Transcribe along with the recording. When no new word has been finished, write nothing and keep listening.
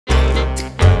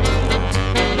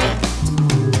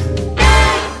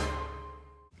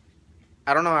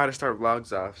I don't know how to start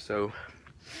vlogs off, so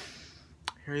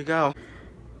here you go.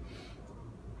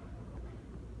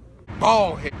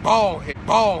 Ball head, ball head,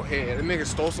 ball head. The nigga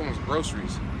stole someone's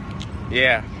groceries.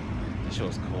 Yeah. That shit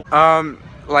was cool.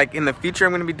 Like in the future,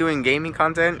 I'm gonna be doing gaming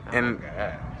content, and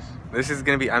this is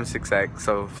gonna be I'm 6X,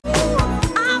 so.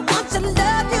 I want to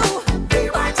love you.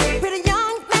 Pretty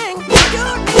young thing. You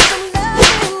need some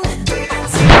loving.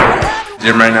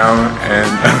 Gym right now, and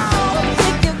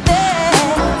Take you there.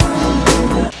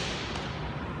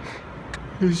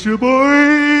 it's your boy.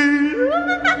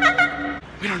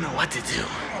 We don't know what to do.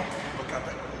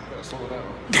 Slow down.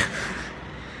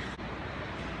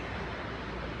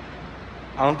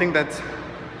 I don't think that's.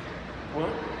 What?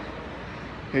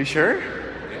 Are you sure?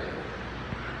 Yeah.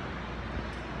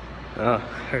 Oh,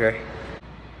 okay.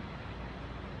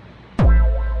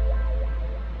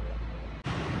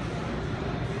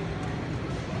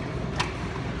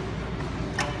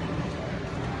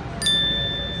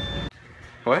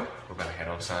 What? We're gonna head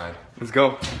outside. Let's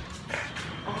go.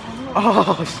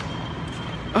 Oh.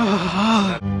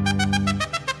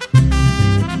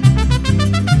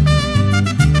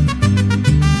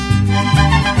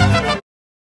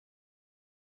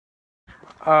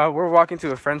 We're walking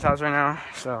to a friend's house right now,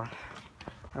 so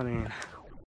I mean.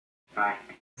 Bye.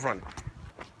 Run.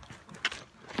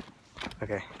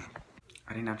 Okay.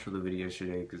 I didn't outro the video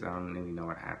yesterday because I don't really know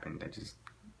what happened. I just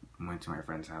went to my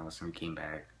friend's house and we came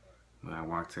back. When I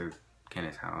walked to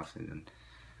Kenneth's house and then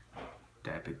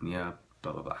Dad picked me up,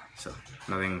 blah blah blah. So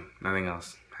nothing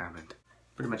else happened.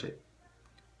 Pretty much it.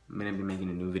 I'm gonna be making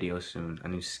a new video soon, a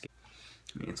new skit.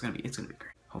 I mean, it's gonna be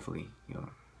great. Hopefully you'll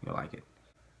like it.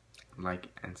 Like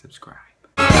and subscribe.